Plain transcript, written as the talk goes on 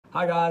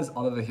Hi guys,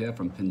 Oliver here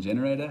from Pin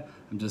Generator.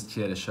 I'm just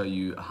here to show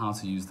you how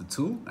to use the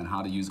tool and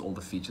how to use all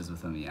the features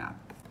within the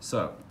app.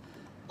 So,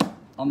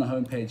 on the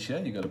home page here,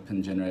 you go to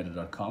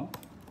pingenerator.com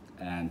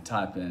and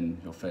type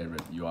in your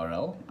favorite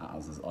URL.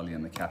 Ours is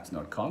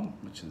ollieandthecaptain.com,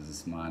 which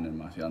is mine and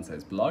my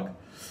fiance's blog.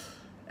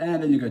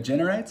 And then you go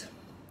generate.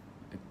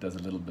 It does a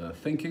little bit of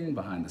thinking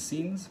behind the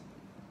scenes,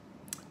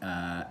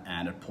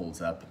 and it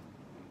pulls up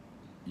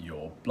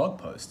your blog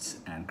posts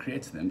and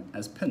creates them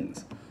as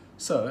pins.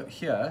 So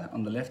here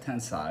on the left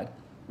hand side,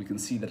 we can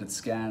see that it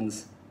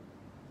scans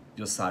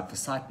your site for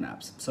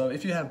sitemaps. So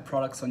if you have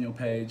products on your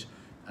page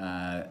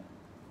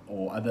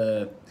or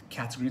other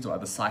categories or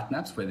other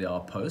sitemaps where there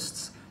are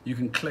posts, you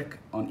can click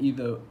on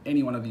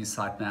any one of these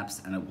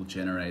sitemaps and it will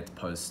generate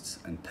posts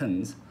and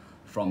pins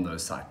from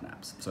those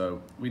sitemaps.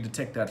 So we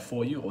detect that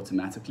for you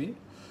automatically,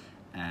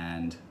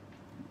 and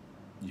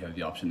you have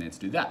the option there to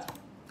do that.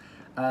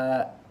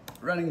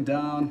 Running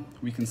down,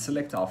 we can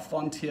select our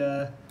font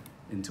here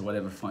into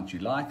whatever font you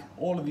like.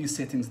 All of these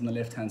settings on the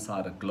left hand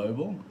side are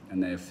global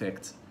and they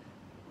affect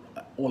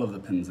all of the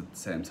pins at the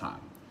same time.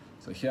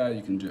 So here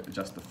you can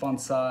adjust the font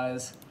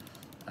size,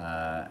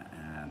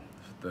 and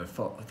the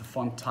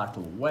font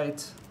title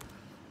weight,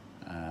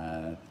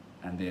 and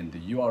then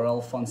the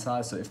URL font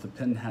size. So if the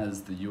pin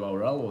has the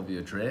URL or the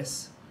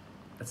address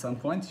at some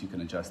point, you can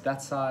adjust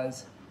that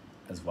size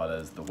as well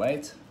as the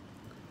weight.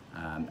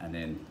 And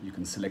then you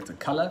can select a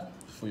color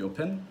for your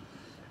pin.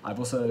 I've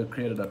also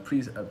created a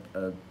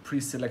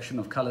pre-selection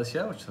of colors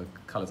here, which the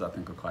colors I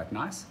think are quite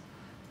nice.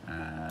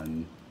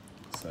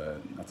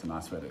 So that's a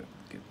nice way to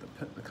get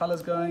the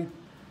colors going.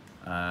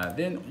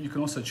 Then you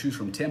can also choose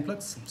from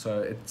templates.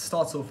 So it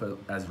starts off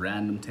as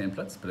random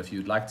templates, but if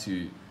you'd like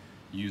to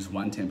use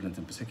one template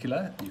in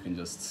particular, you can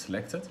just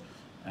select it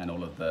and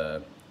all of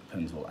the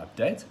pins will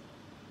update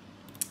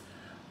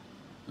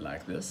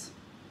like this.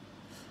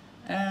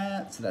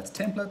 So that's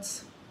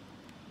templates.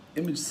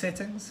 Image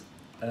settings.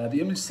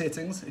 The image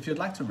settings, if you'd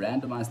like to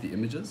randomize the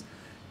images,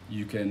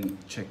 you can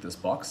check this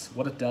box.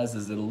 What it does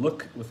is it'll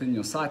look within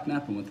your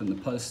sitemap and within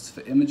the posts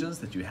for images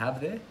that you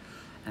have there.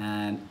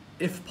 And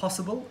if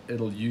possible,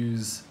 it'll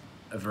use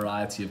a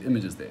variety of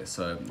images there.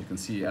 So you can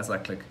see as I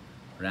click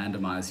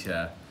randomize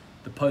here,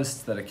 the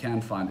posts that it can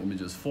find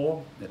images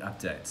for, it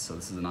updates. So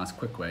this is a nice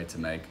quick way to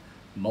make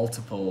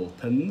multiple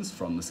pins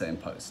from the same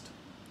post.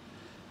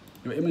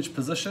 Your image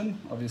position,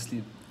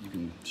 obviously you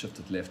can shift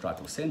it left, right,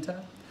 or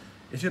center.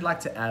 If you'd like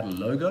to add a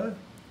logo,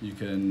 you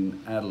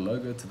can add a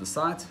logo to the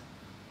site.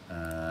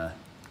 I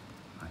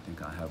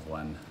think I have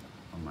one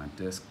on my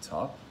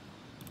desktop.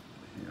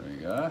 Here we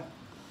go.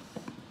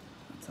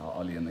 That's our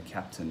Ollie and the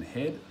Captain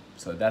head.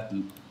 So that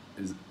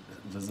is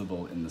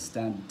visible in the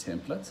standard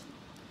template.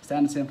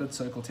 Standard template,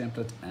 circle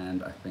template,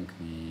 and I think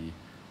the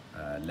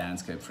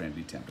landscape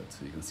friendly template.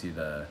 So you can see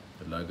the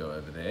logo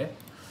over there.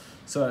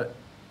 So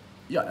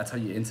yeah, that's how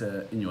you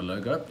enter in your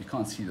logo. You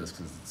can't see this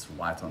because it's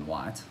white on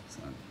white,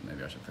 so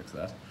maybe I should fix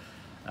that.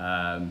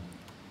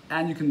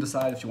 And you can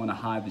decide if you want to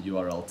hide the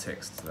URL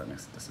text, so that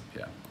makes it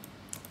disappear.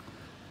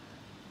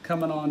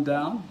 Coming on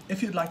down,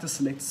 if you'd like to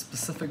select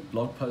specific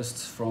blog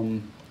posts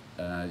from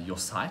your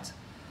site,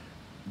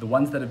 the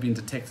ones that have been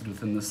detected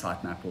within the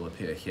sitemap will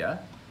appear here,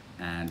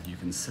 and you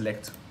can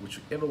select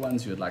whichever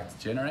ones you would like to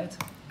generate,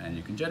 and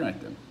you can generate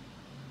them.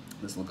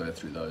 This will go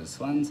through those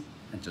ones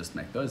and just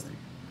make those things.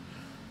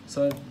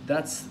 So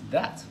that's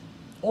that.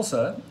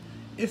 Also,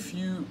 if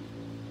you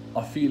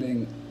are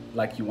feeling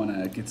like you want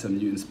to get some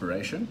new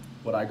inspiration,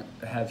 what I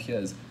have here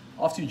is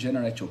after you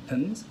generate your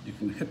pins, you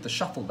can hit the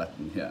shuffle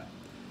button here.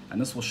 And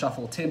this will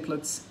shuffle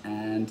templates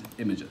and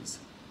images.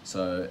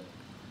 So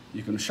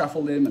you can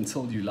shuffle them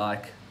until you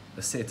like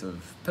a set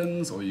of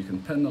pins, or you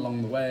can pin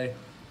along the way.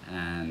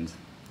 And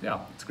yeah,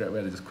 it's a great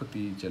way to just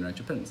quickly generate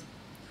your pins.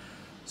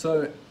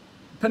 So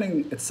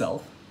pinning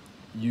itself,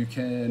 you've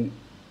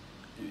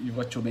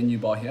got your menu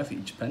bar here for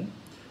each pin.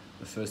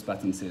 The first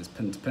button says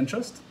Pin to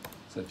Pinterest.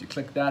 So if you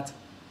click that,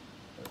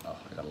 oh,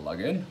 I gotta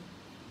log in.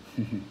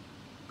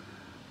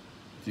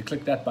 If you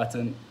click that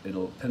button,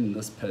 it'll pin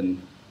this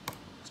pin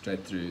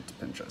straight through to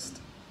Pinterest.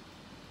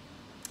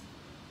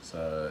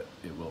 So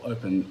it will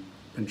open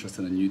Pinterest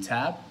in a new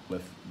tab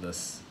with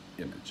this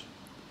image.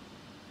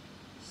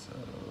 So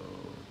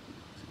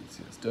you can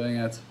see it's doing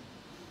it.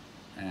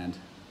 And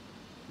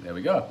there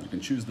we go. You can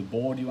choose the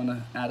board you want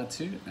to add it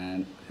to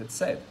and hit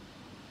save.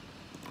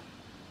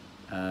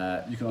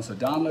 You can also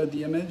download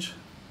the image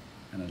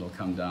and it'll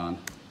come down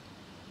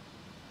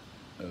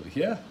over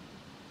here.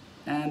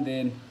 And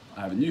then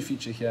I have a new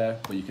feature here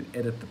where you can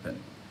edit the pin.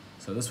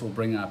 So this will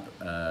bring up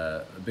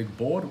a big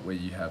board where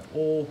you have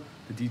all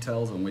the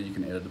details on where you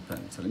can edit the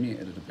pin. So let me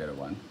edit a better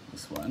one,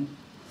 this one,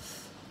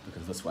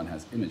 because this one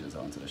has images I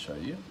wanted to show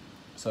you.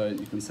 So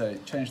you can say,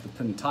 change the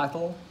pin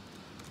title,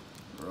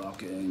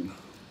 Rocking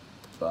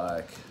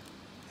Bike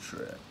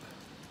Trip.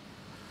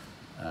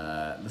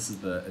 This is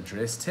the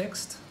address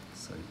text.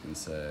 So you can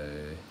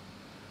say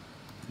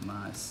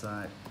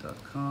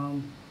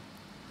mysite.com.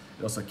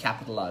 It also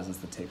capitalizes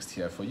the text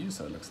here for you,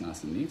 so it looks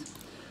nice and neat.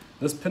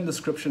 This pin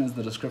description is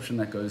the description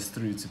that goes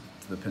through to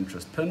the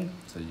Pinterest pin.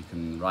 So you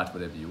can write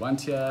whatever you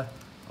want here.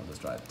 I'll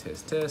just write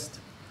test.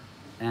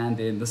 And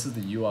then this is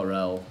the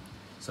URL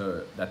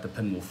so that the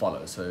pin will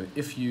follow. So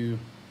if you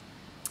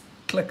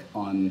click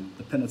on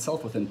the pin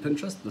itself within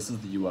Pinterest, this is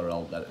the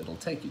URL that it'll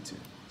take you to.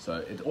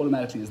 So it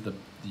automatically is the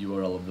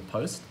URL of the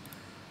post,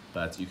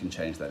 but you can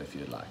change that if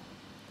you'd like.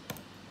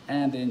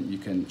 And then you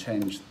can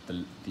change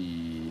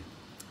the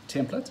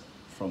template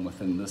from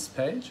within this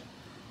page,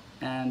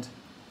 and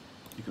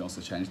you can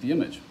also change the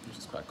image, which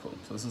is quite cool.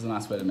 So this is a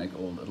nice way to make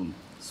all little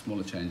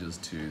smaller changes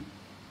to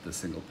the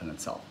single pin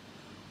itself.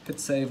 Hit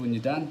save when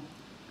you're done,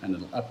 and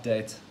it'll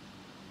update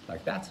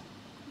like that,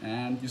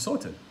 and you're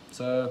sorted.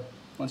 So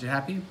once you're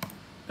happy,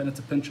 pin it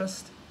to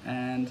Pinterest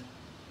and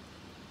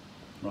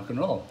rock and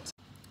roll.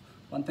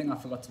 One thing I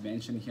forgot to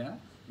mention here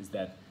is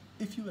that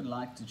if you would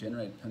like to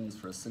generate pins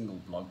for a single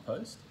blog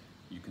post,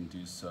 you can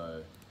do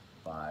so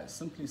by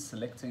simply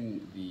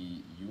selecting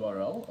the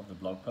URL of the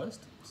blog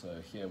post.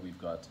 So here we've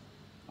got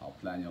our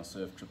Plan Your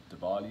Surf Trip to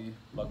Bali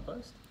blog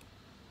post.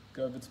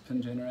 Go over to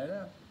Pin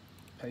Generator,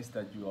 paste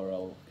that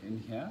URL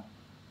in here.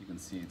 You can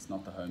see it's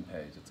not the home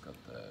page, it's got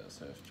the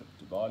Surf Trip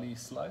to Bali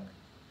slug.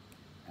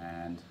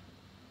 And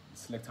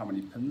select how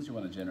many pins you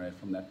want to generate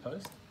from that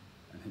post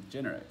and hit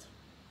generate.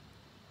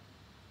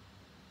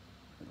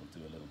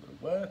 It'll do a little bit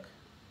of work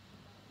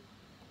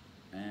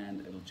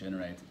and it'll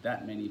generate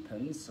that many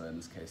pins, so in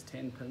this case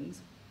 10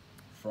 pins,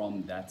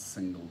 from that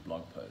single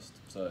blog post.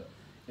 So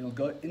it'll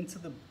go into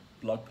the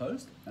blog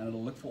post and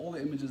it'll look for all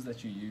the images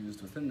that you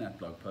used within that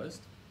blog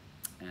post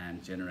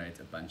and generate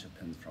a bunch of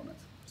pins from it.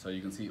 So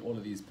you can see all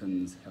of these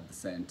pins have the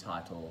same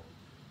title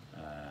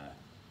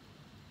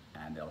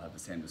and they'll have the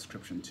same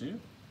description too,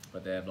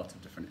 but they have lots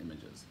of different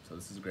images. So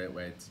this is a great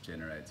way to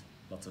generate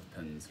lots of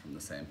pins from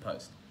the same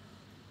post.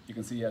 You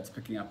can see here it's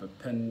picking up a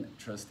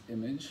Pinterest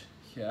image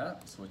here.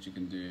 So what you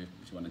can do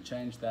if you want to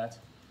change that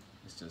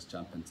is just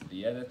jump into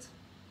the edit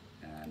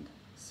and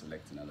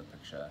select another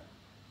picture,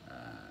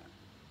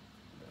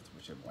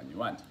 whichever one you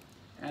want.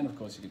 And of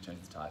course you can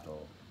change the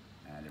title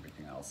and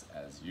everything else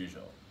as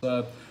usual.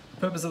 So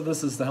the purpose of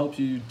this is to help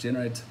you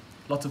generate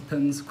lots of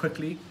pins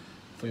quickly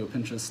for your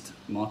Pinterest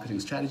marketing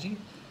strategy.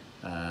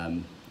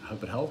 I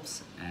hope it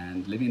helps,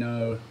 and let me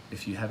know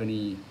if you have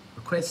any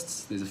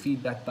requests. There's a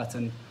feedback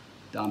button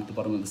down at the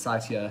bottom of the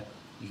site here.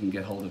 You can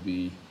get hold of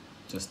me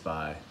just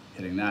by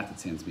hitting that. It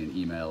sends me an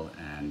email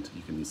and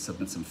you can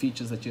submit some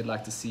features that you'd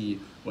like to see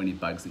or any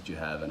bugs that you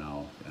have, and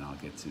I'll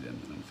get to them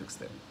and fix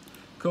them.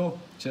 Cool,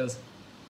 cheers.